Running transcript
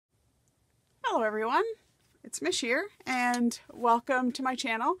Hello everyone, it's Mish here and welcome to my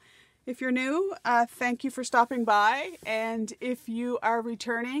channel. If you're new, thank you for stopping by, and if you are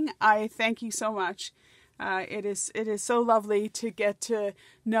returning, I thank you so much. It is so lovely to get to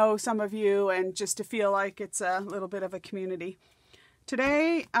know some of you and just to feel like it's a little bit of a community.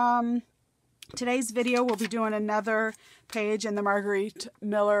 Today, today's video we'll be doing another page in the Margarete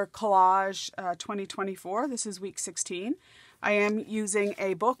Miller Collage 2024. This is week 16. I am using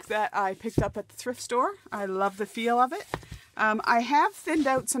a book that I picked up at the thrift store. I love the feel of it. I have thinned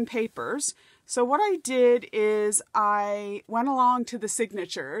out some papers. So what I did is I went along to the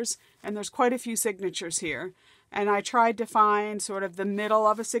signatures, and there's quite a few signatures here. And I tried to find sort of the middle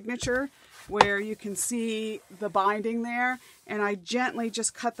of a signature where you can see the binding there. And I gently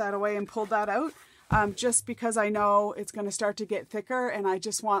just cut that away and pulled that out. Just because I know it's going to start to get thicker and I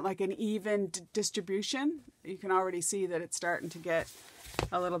just want like an even distribution. You can already see that it's starting to get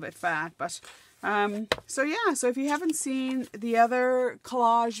a little bit fat. But so yeah, so if you haven't seen the other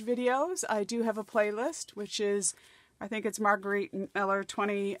collage videos, I do have a playlist, which is, I think it's Margarete Miller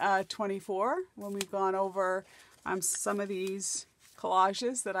 2024, when we've gone over some of these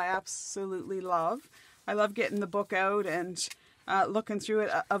collages that I absolutely love. I love getting the book out and looking through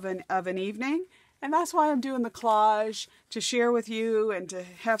it of an evening. And that's why I'm doing the collage, to share with you and to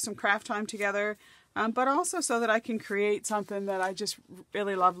have some craft time together, but also so that I can create something that I just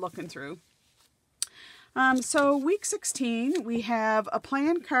really love looking through. So week 16, we have a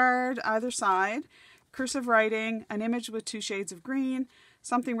plan card either side, cursive writing, an image with 2 shades of green,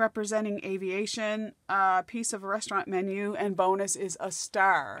 something representing aviation, a piece of a restaurant menu, and bonus is a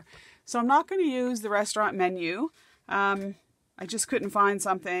star. So I'm not going to use the restaurant menu. I just couldn't find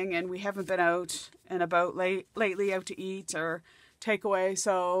something, and we haven't been out and about lately out to eat or takeaway,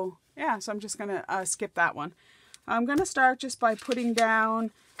 so yeah, so I'm just going to skip that one. I'm going to start just by putting down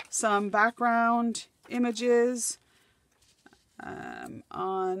some background images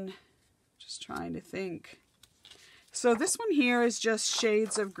on, just trying to think. So this one here is just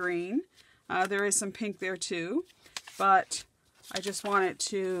shades of green. There is some pink there too, but I just wanted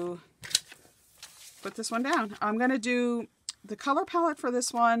to put this one down. I'm going to do, the color palette for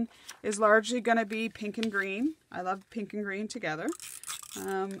this one is largely going to be pink and green. I love pink and green together.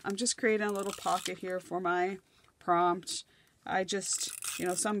 I'm just creating a little pocket here for my prompt. I just, you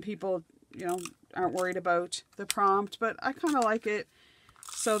know, some people, you know, aren't worried about the prompt, but I kind of like it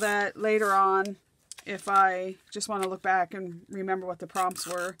so that later on, if I just want to look back and remember what the prompts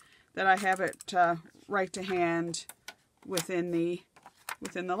were, that I have it right to hand within the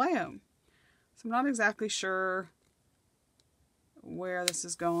layout. So I'm not exactly sure where this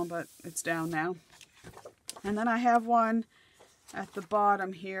is going, but it's down now. And then I have one at the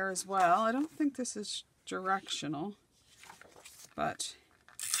bottom here as well. I don't think this is directional, but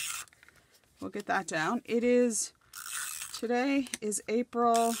we'll get that down. It is, today is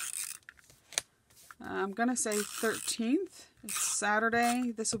April, I'm going to say 13th. It's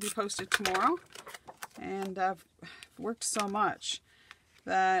Saturday. This will be posted tomorrow. And I've worked so much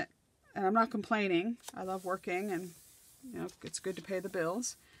that, and I'm not complaining. I love working, and you know, it's good to pay the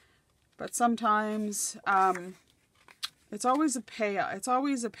bills. But sometimes it's always a payout. It's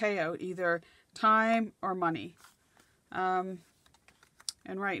always a payout, either time or money. And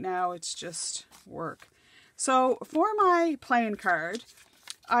right now it's just work. So for my playing card,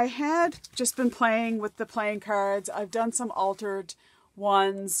 I had just been playing with the playing cards. I've done some altered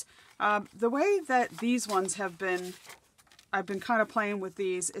ones. The way that these ones have been, I've been kind of playing with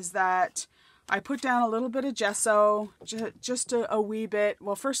these, is that I put down a little bit of gesso, just a wee bit.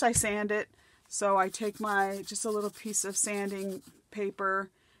 Well, first I sand it. So I take just a little piece of sanding paper,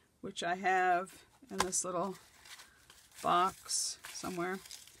 which I have in this little box somewhere.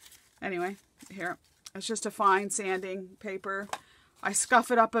 Anyway, here, it's just a fine sanding paper. I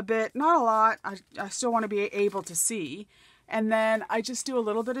scuff it up a bit, not a lot. I still want to be able to see. And then I just do a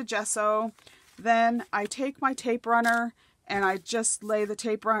little bit of gesso. Then I take my tape runner and I just lay the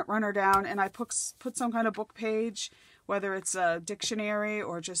tape runner down, and I put some kind of book page, whether it's a dictionary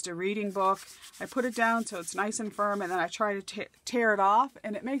or just a reading book. I put it down so it's nice and firm, and then I try to tear it off,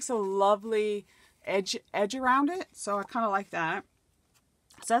 and it makes a lovely edge around it. So I kind of like that.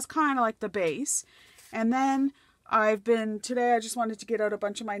 So that's kind of like the base. And then today I just wanted to get out a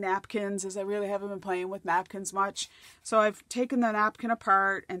bunch of my napkins, as I really haven't been playing with napkins much. So I've taken the napkin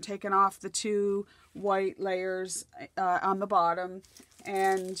apart and taken off the 2 white layers on the bottom,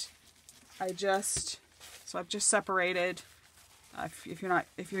 and I've just separated,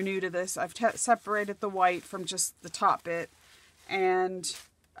 if you're new to this, I've separated the white from just the top bit, and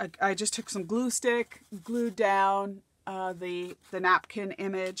I just took some glue stick, glued down the napkin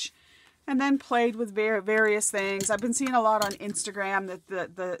image, and then played with various things. I've been seeing a lot on Instagram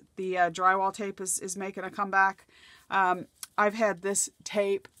that the drywall tape is making a comeback. I've had this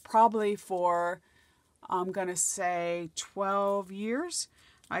tape probably for, I'm going to say 12 years.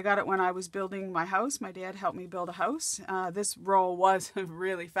 I got it when I was building my house. My dad helped me build a house. This roll was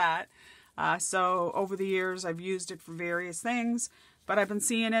really fat. So over the years, I've used it for various things, but I've been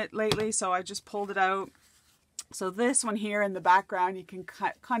seeing it lately, so I just pulled it out. So this one here in the background, you can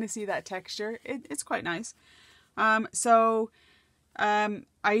kind of see that texture. It's quite nice. I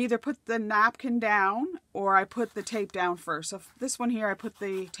either put the napkin down or I put the tape down first. So this one here, I put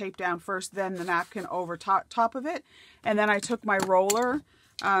the tape down first, then the napkin over top of it. And then I took my roller,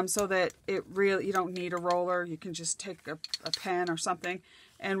 so that you don't need a roller. You can just take a pen or something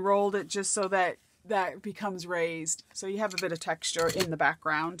and rolled it just so that becomes raised. So you have a bit of texture in the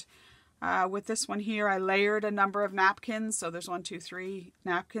background. With this one here, I layered a number of napkins. So there's 1, 2, 3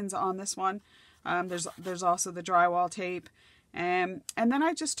 napkins on this one. There's also the drywall tape. And then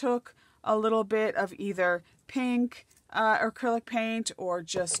I just took a little bit of either pink acrylic paint or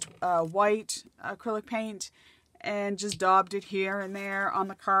just white acrylic paint and just daubed it here and there on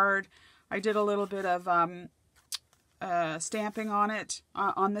the card. I did a little bit of stamping on it,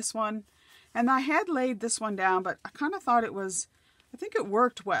 on this one. And I had laid this one down, but I kind of thought I think it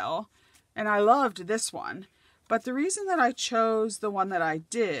worked well. And I loved this one. But the reason that I chose the one that I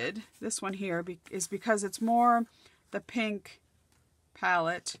did, this one here, is because it's more the pink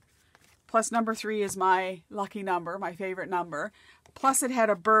palette. Plus number 3 is my lucky number, my favorite number. Plus it had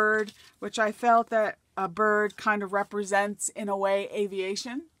a bird, which I felt that a bird kind of represents, in a way,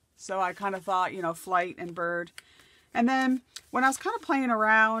 aviation. So I kind of thought, you know, flight and bird. And then when I was kind of playing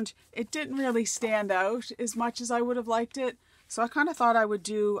around, it didn't really stand out as much as I would have liked it. So I kind of thought I would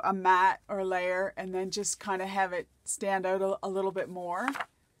do a matte or layer and then just kind of have it stand out a little bit more.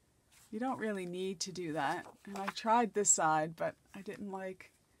 You don't really need to do that. And I tried this side, but I didn't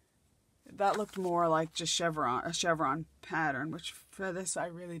like, that looked more like just a chevron pattern, which for this I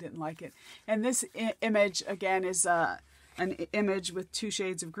really didn't like it. And this image again is an image with 2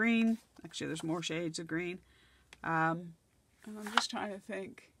 shades of green. Actually, there's more shades of green. And I'm just trying to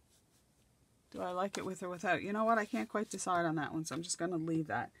think, do I like it with or without? You know what? I can't quite decide on that one, so I'm just going to leave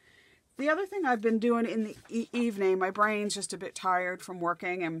that. The other thing I've been doing in the evening, my brain's just a bit tired from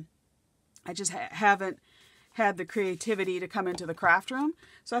working, and I just haven't had the creativity to come into the craft room.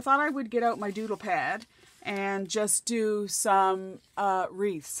 So I thought I would get out my doodle pad and just do some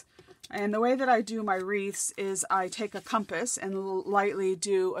wreaths. And the way that I do my wreaths is I take a compass and lightly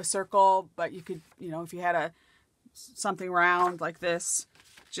do a circle, but you could, you know, if you had something round like this,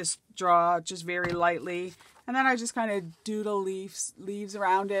 just draw just very lightly. And then I just kind of doodle leaves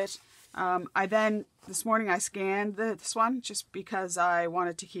around it. This morning I scanned this one just because I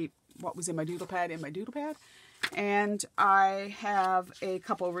wanted to keep what was in my doodle pad in my doodle pad. And I have a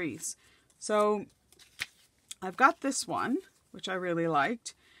couple wreaths. So I've got this one, which I really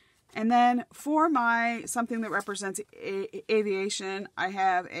liked. And then for my something that represents aviation, I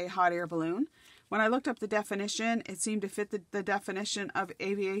have a hot air balloon. When I looked up the definition, it seemed to fit the definition of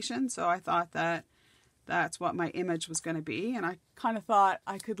aviation. So I thought that that's what my image was going to be. And I kind of thought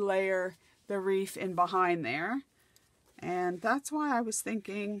I could layer the wreath in behind there. And that's why I was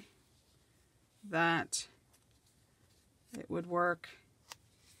thinking that it would work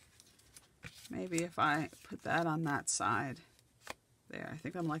maybe if I put that on that side. There, I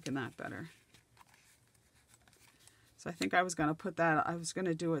think I'm liking that better. So I think I was going to put that, I was going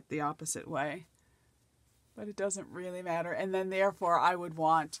to do it the opposite way. But it doesn't really matter. And then therefore I would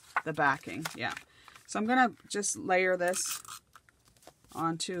want the backing. Yeah. So I'm going to just layer this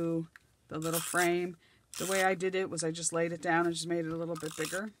onto the little frame. The way I did it was I just laid it down and just made it a little bit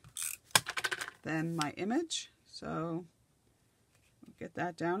bigger than my image. So we'll get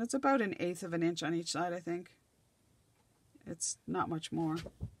that down. It's about 1/8 of an inch on each side, I think. It's not much more.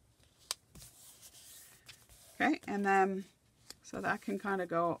 Okay, and then so that can kind of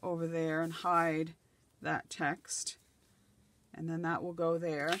go over there and hide that text. And then that will go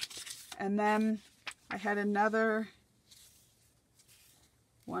there. And then I had another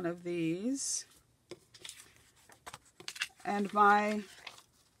one of these. And my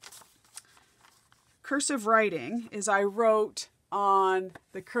cursive writing is I wrote on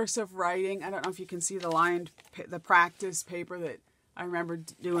the cursive writing. I don't know if you can see the practice paper that I remember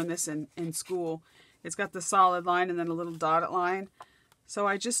doing this in school. It's got the solid line and then a little dotted line. So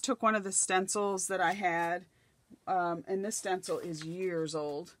I just took one of the stencils that I had, and this stencil is years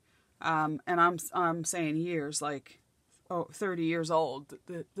old. And I'm saying years, like 30 years old.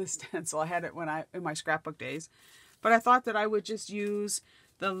 The stencil, I had it in my scrapbook days. But I thought that I would just use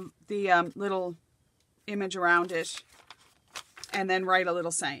the little image around it, and then write a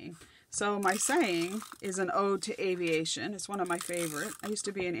little saying. So my saying is an ode to aviation. It's one of my favorite. I used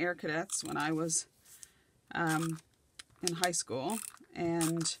to be in Air Cadets when I was in high school,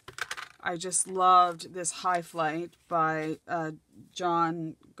 and I just loved this High Flight by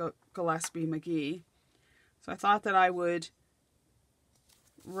John Gillespie McGee. So I thought that I would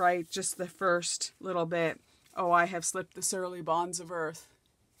write just the first little bit. Oh, I have slipped the surly bonds of earth.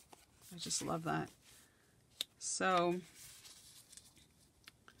 I just love that. So,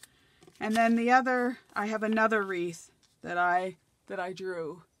 and then the other, I have another wreath that I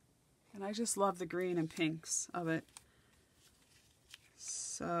drew, and I just love the green and pinks of it.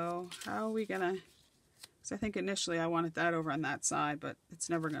 So how are we gonna, because I think initially I wanted that over on that side, but it's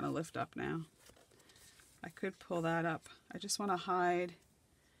never gonna lift up now. I could pull that up. I just want to hide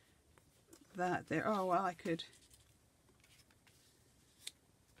that there. Oh, well, I could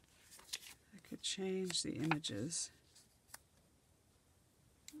change the images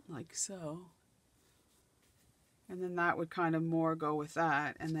like so. And then that would kind of more go with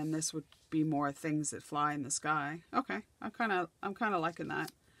that, and then this would be more things that fly in the sky. Okay, I'm kind of liking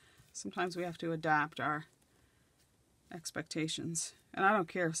that. Sometimes we have to adapt our expectations, and I don't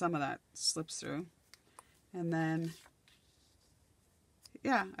care if some of that slips through. And then,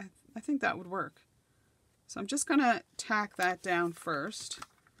 yeah, I think that would work. So I'm just gonna tack that down first,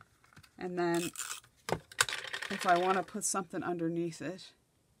 and then if I want to put something underneath it,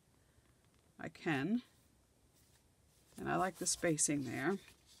 I can. And I like the spacing there.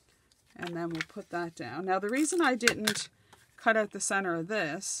 And then we'll put that down. Now the reason I didn't cut out the center of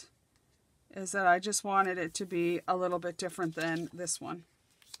this is that I just wanted it to be a little bit different than this one.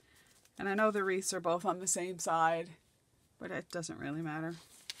 And I know the wreaths are both on the same side, but it doesn't really matter.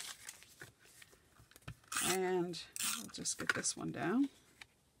 And I'll just get this one down.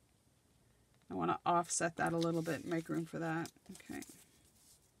 I want to offset that a little bit, make room for that. Okay.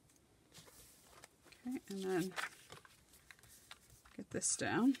 Okay, and then get this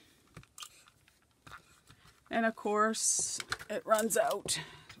down. And of course, it runs out.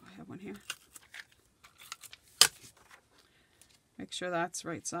 Do I have one here? Make sure that's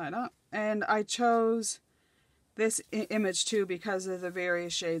right side up. And I chose this image too because of the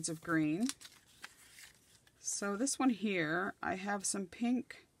various shades of green. So this one here, I have some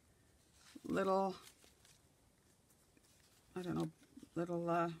pink little, I don't know,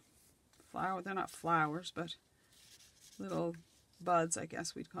 little flower. They're not flowers, but little buds, I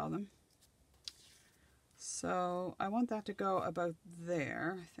guess we'd call them. So I want that to go about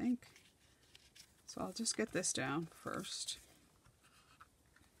there, I think. So I'll just get this down first.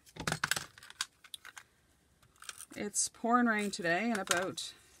 It's pouring rain today and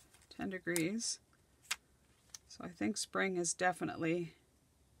about 10 degrees. So I think spring is definitely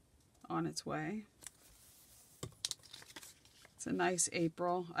on its way. It's a nice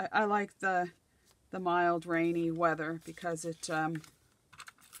April. I like the mild rainy weather because it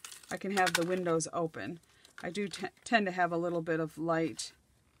I can have the windows open. I do tend to have a little bit of light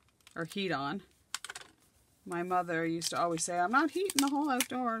or heat on. My mother used to always say, I'm not heating the whole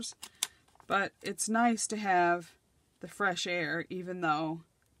outdoors. But it's nice to have the fresh air, even though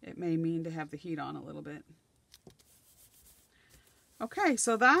it may mean to have the heat on a little bit. Okay,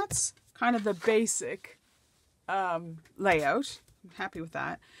 so that's kind of the basic layout. I'm happy with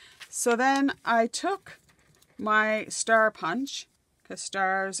that. So then I took my star punch, because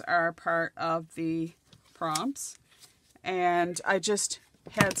stars are part of the prompts, and I just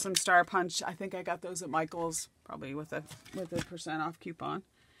had some star punch. I think I got those at Michael's, probably with a % off coupon.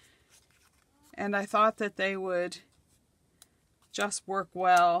 And I thought that they would just work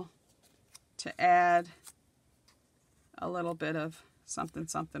well to add a little bit of something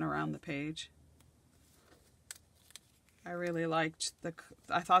something around the page. I really liked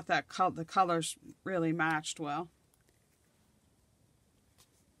I thought that the colors really matched well.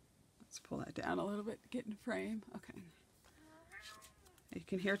 Let's pull that down a little bit, get in frame. Okay. You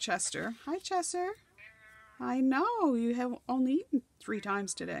can hear Chester. Hi, Chester. I know, you have only eaten 3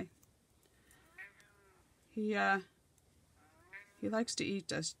 times today. He likes to eat,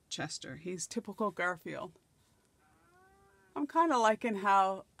 does Chester. He's typical Garfield. I'm kind of liking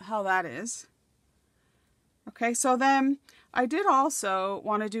how that is. Okay, so then I did also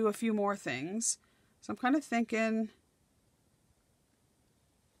want to do a few more things. So I'm kind of thinking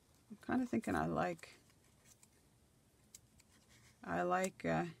I like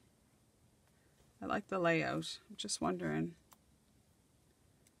the layout. I'm just wondering,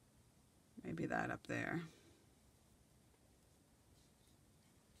 maybe that up there.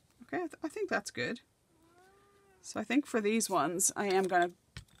 Okay, I think that's good. So I think for these ones, I am going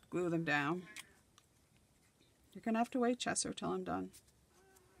to glue them down. You're going to have to wait, Chesser, till I'm done.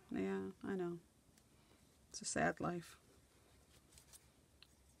 Yeah, I know. It's a sad life.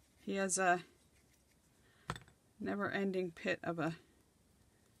 He has a never-ending pit of a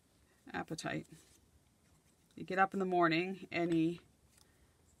appetite. You get up in the morning and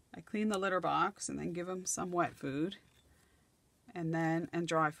I clean the litter box and then give him some wet food and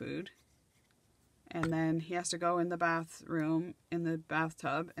dry food. And then he has to go in the bathroom, in the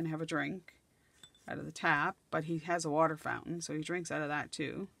bathtub, and have a drink out of the tap. But he has a water fountain, so he drinks out of that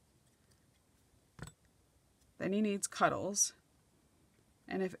too. Then he needs cuddles.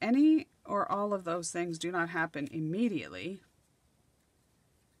 And if any or all of those things do not happen immediately,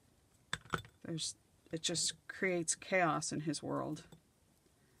 it just creates chaos in his world.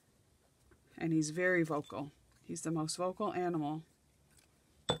 And he's very vocal. He's the most vocal animal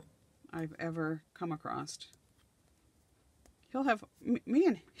I've ever come across. He'll have,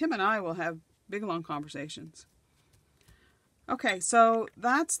 him and I will have big long conversations. Okay, so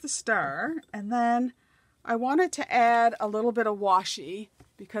that's the star. And then I wanted to add a little bit of washi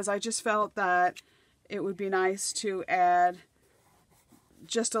because I just felt that it would be nice to add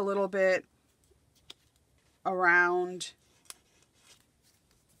just a little bit around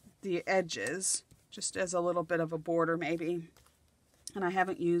the edges, just as a little bit of a border maybe. And I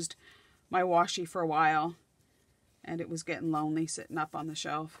haven't used my washi for a while, and it was getting lonely sitting up on the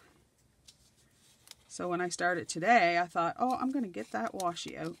shelf. So when I started today, I thought, oh, I'm going to get that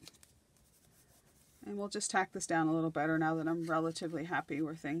washi out. And we'll just tack this down a little better now that I'm relatively happy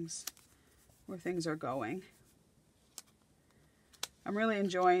where things are going. I'm really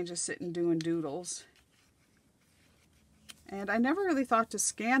enjoying just sitting doing doodles. And I never really thought to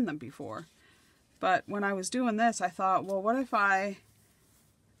scan them before. But when I was doing this, I thought, well, what if I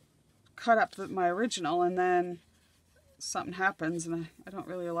cut up my original and then something happens and I don't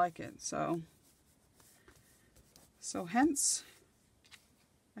really like it. So hence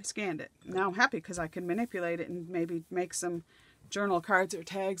I scanned it. Now I'm happy because I can manipulate it and maybe make some journal cards or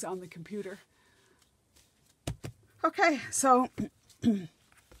tags on the computer. Okay, so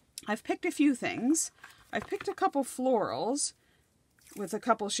I've picked a few things. I've picked a couple florals with a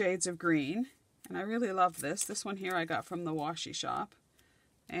couple shades of green, and I really love this. This one here I got from the washi shop,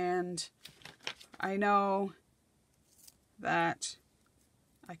 and I know that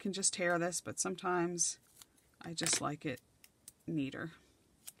I can just tear this, but sometimes I just like it neater.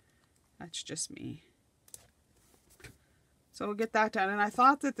 That's just me. So we'll get that done, and I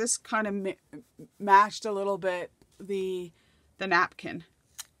thought that this kind of matched a little bit the napkin.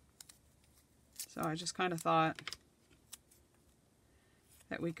 So I just kind of thought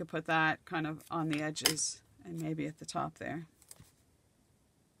that we could put that kind of on the edges and maybe at the top there.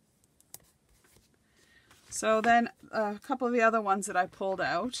 So then a couple of the other ones that I pulled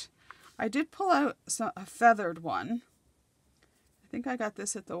out. I did pull out a feathered one. I think I got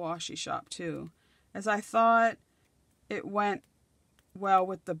this at the washi shop too, as I thought it went well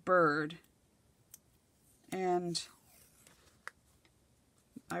with the bird. And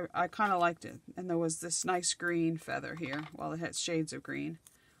I kind of liked it. And there was this nice green feather here. Well, it has shades of green.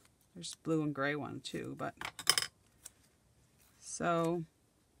 There's blue and gray one too, but so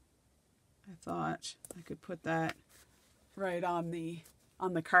I thought I could put that right on the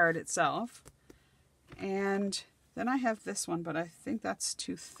card itself. And then I have this one, but I think that's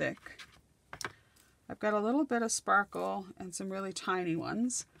too thick. I've got a little bit of sparkle and some really tiny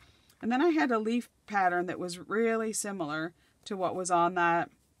ones. And then I had a leaf pattern that was really similar to what was on that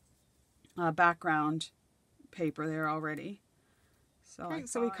background paper there already.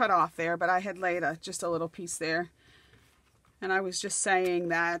 So we cut off there, but I had laid just a little piece there. And I was just saying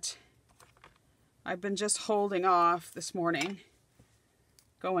that I've been just holding off this morning,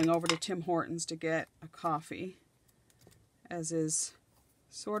 going over to Tim Hortons to get a coffee, as is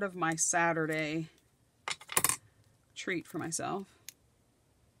sort of my Saturday treat for myself.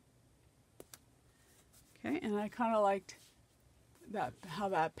 Okay, and I kind of liked how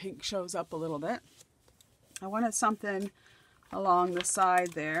that pink shows up a little bit. I wanted something along the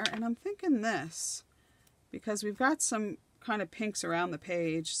side there, and I'm thinking this, because we've got some kind of pinks around the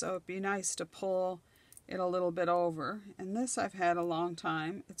page, so it'd be nice to pull it a little bit over. And this I've had a long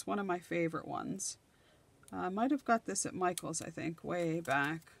time. It's one of my favorite ones. I might have got this at Michael's, I think, way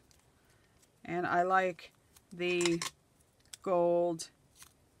back. And I like the gold,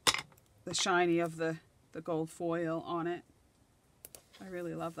 the shiny of the gold foil on it. I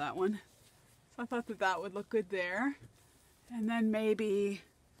really love that one. So I thought that would look good there. And then maybe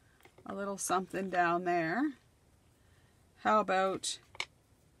a little something down there. How about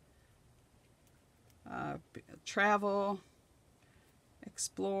travel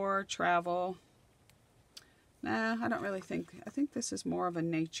explore, travel. Nah, I don't really think, I think this is more of a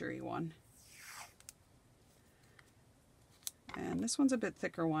nature-y one. And this one's a bit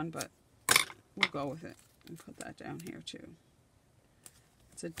thicker one, but we'll go with it and put that down here too.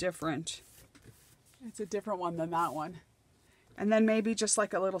 It's a different one than that one. And then maybe just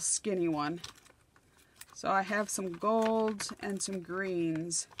like a little skinny one. So I have some gold and some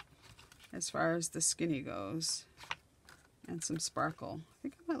greens as far as the skinny goes. And some sparkle. I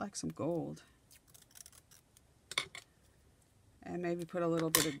think I might like some gold. And maybe put a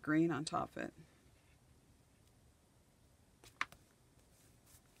little bit of green on top of it.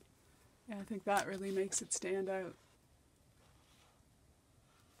 Yeah, I think that really makes it stand out.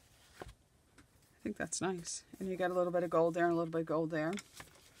 I think that's nice. And you got a little bit of gold there and a little bit of gold there.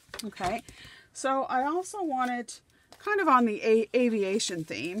 Okay. So I also wanted, kind of on the aviation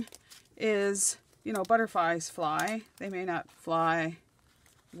theme, is, you know, butterflies fly. They may not fly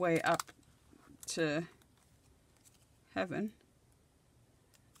way up to heaven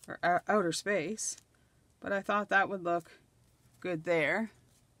or outer space, but I thought that would look good there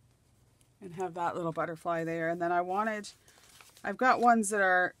and have that little butterfly there. And then I've got ones that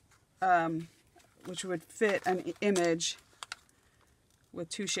are which would fit an image with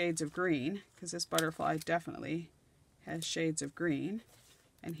 2 shades of green, because this butterfly definitely has shades of green,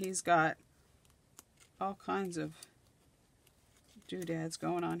 and he's got all kinds of doodads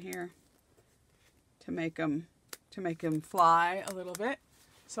going on here to make him fly a little bit.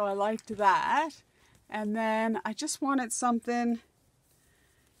 So I liked that. And then I just wanted something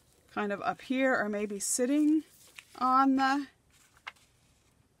kind of up here, or maybe sitting on the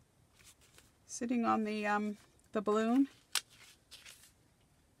balloon.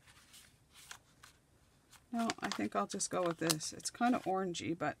 No, I think I'll just go with this. It's kind of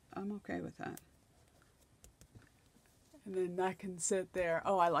orangey, but I'm okay with that. And then that can sit there.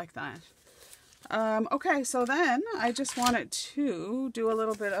 Oh, I like that. Okay, so then I just wanted to do a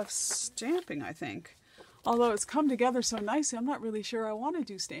little bit of stamping, I think. Although it's come together so nicely, I'm not really sure I want to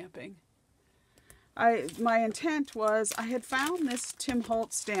do stamping. My intent was, I had found this Tim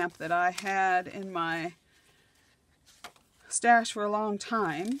Holtz stamp that I had in my stash for a long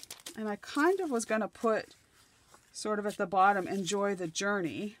time, and I kind of was going to put sort of at the bottom, enjoy the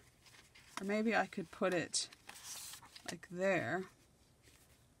journey, or maybe I could put it like there.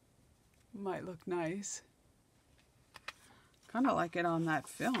 Might look nice. Kind of like it on that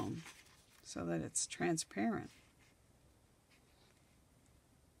film, so that it's transparent.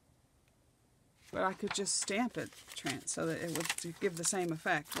 But I could just stamp it so that it would give the same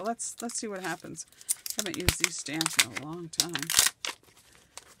effect. Well, let's see what happens. I haven't used these stamps in a long time. I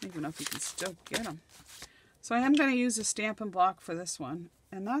don't even know if you can still get them. So I am going to use a Stampin' Block for this one.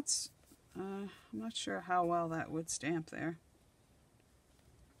 And that's, I'm not sure how well that would stamp there.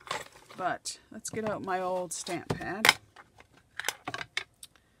 But let's get out my old stamp pad.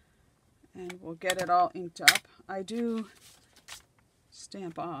 And we'll get it all inked up. I do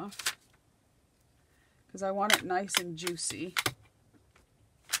stamp off, because I want it nice and juicy,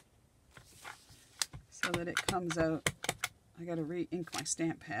 so that it comes out. I got to re-ink my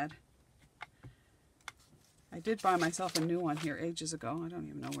stamp pad. I did buy myself a new one here ages ago. I don't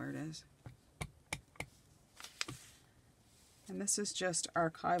even know where it is. And this is just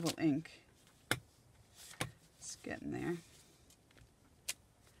archival ink. It's getting there.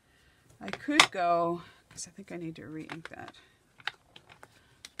 I could go, because I think I need to re-ink that.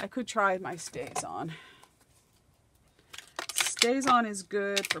 I could try my StazOn. StazOn is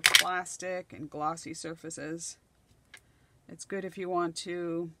good for plastic and glossy surfaces. It's good if you want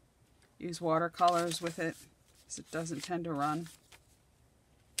to use watercolors with it, because it doesn't tend to run.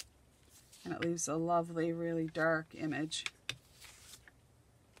 And it leaves a lovely, really dark image.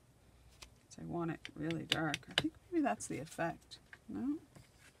 So I want it really dark. I think maybe that's the effect. No?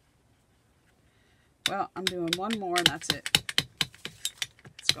 Well, I'm doing one more and that's it.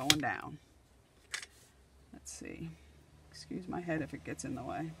 It's going down. Let's see. Excuse my head if it gets in the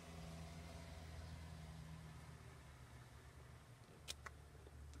way.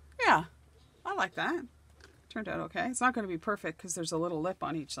 Yeah, I like that. Turned out okay. It's not going to be perfect because there's a little lip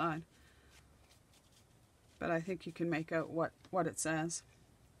on each side. But I think you can make out what it says.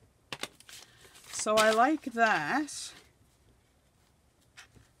 So I like that.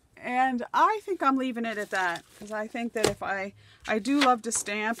 And I think I'm leaving it at that, because I think that if I do love to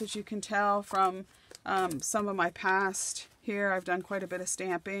stamp, as you can tell from some of my past. Here I've done quite a bit of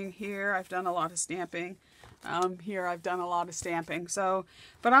stamping. Here I've done a lot of stamping. Here I've done a lot of stamping. So,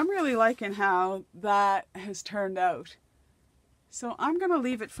 but I'm really liking how that has turned out. So I'm going to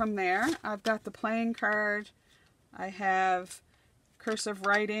leave it from there. I've got the playing card. I have cursive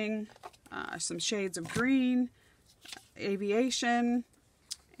writing, some shades of green, aviation,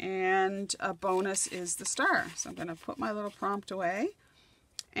 and a bonus is the star. So I'm going to put my little prompt away.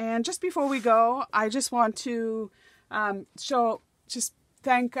 And just before we go, I just want to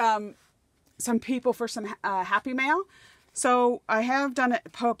thank some people for some happy mail. So I have done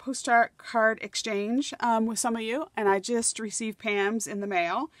a postcard exchange with some of you, and I just received Pam's in the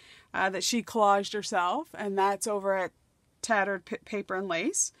mail that she collaged herself, and that's over at Tattered Paper and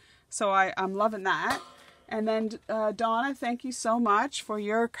Lace. So I'm loving that. And then Donna, thank you so much for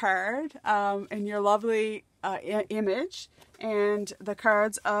your card and your lovely image and the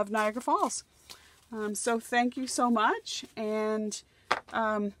cards of Niagara Falls. So thank you so much. And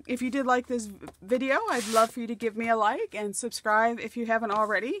if you did like this video, I'd love for you to give me a like and subscribe if you haven't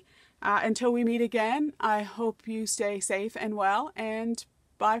already. Until we meet again, I hope you stay safe and well, and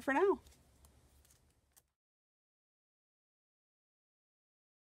bye for now.